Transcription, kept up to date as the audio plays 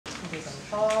We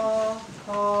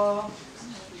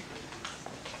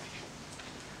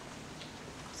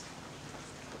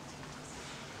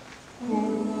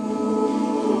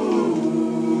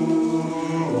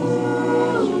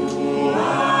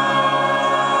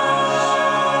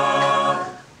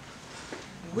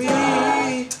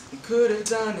could have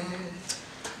done it,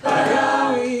 but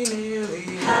now we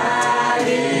nearly had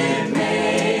it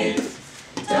made.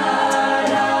 Da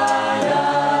da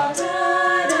da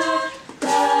da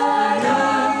da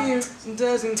da.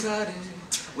 Doesn't cut it.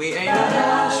 We ain't a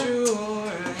horseshoe or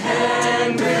a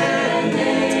hand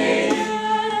grenade.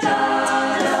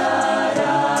 Da da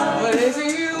da. What is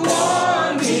it you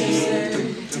want me to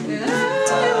say?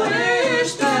 I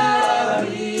wish that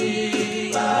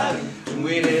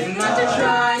we didn't have to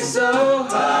try so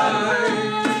hard.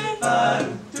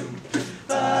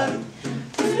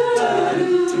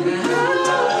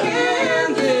 How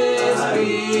can this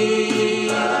be?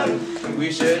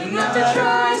 We shouldn't have to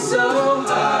try so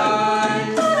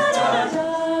hard.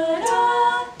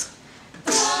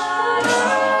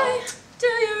 Do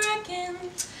you reckon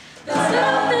that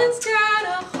something's got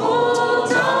a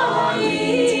hold on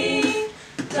me?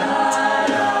 Da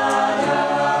da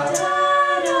da da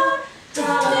da.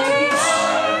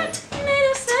 Need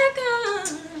a second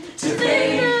to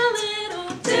think a little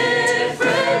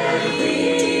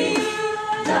differently.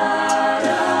 Da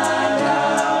da da.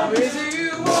 What is it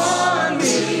you want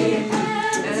me?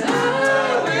 And I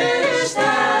wish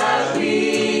that we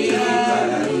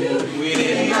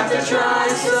didn't have to try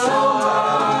so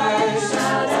hard.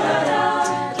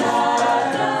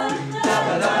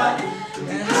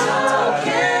 And how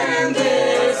can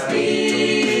this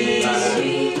be?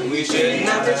 We shouldn't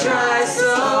have to try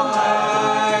so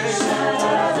hard.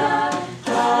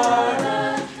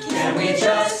 Can we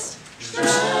just try?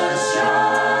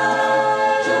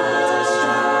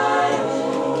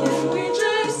 Can we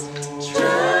just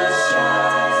try?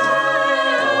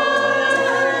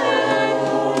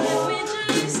 Can we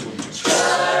just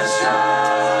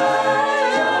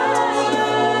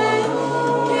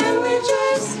Can we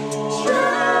just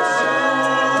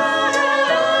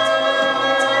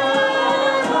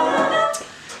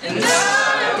And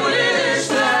I wish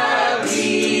that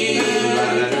we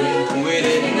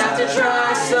didn't have to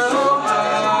try so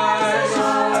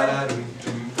hard.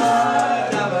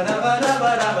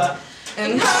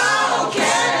 And how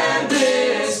can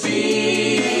this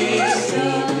be?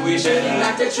 We shouldn't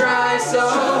have to try so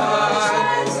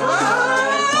hard.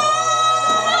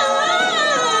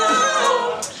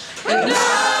 And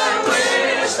I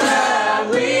wish that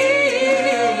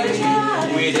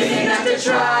we didn't have to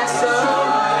try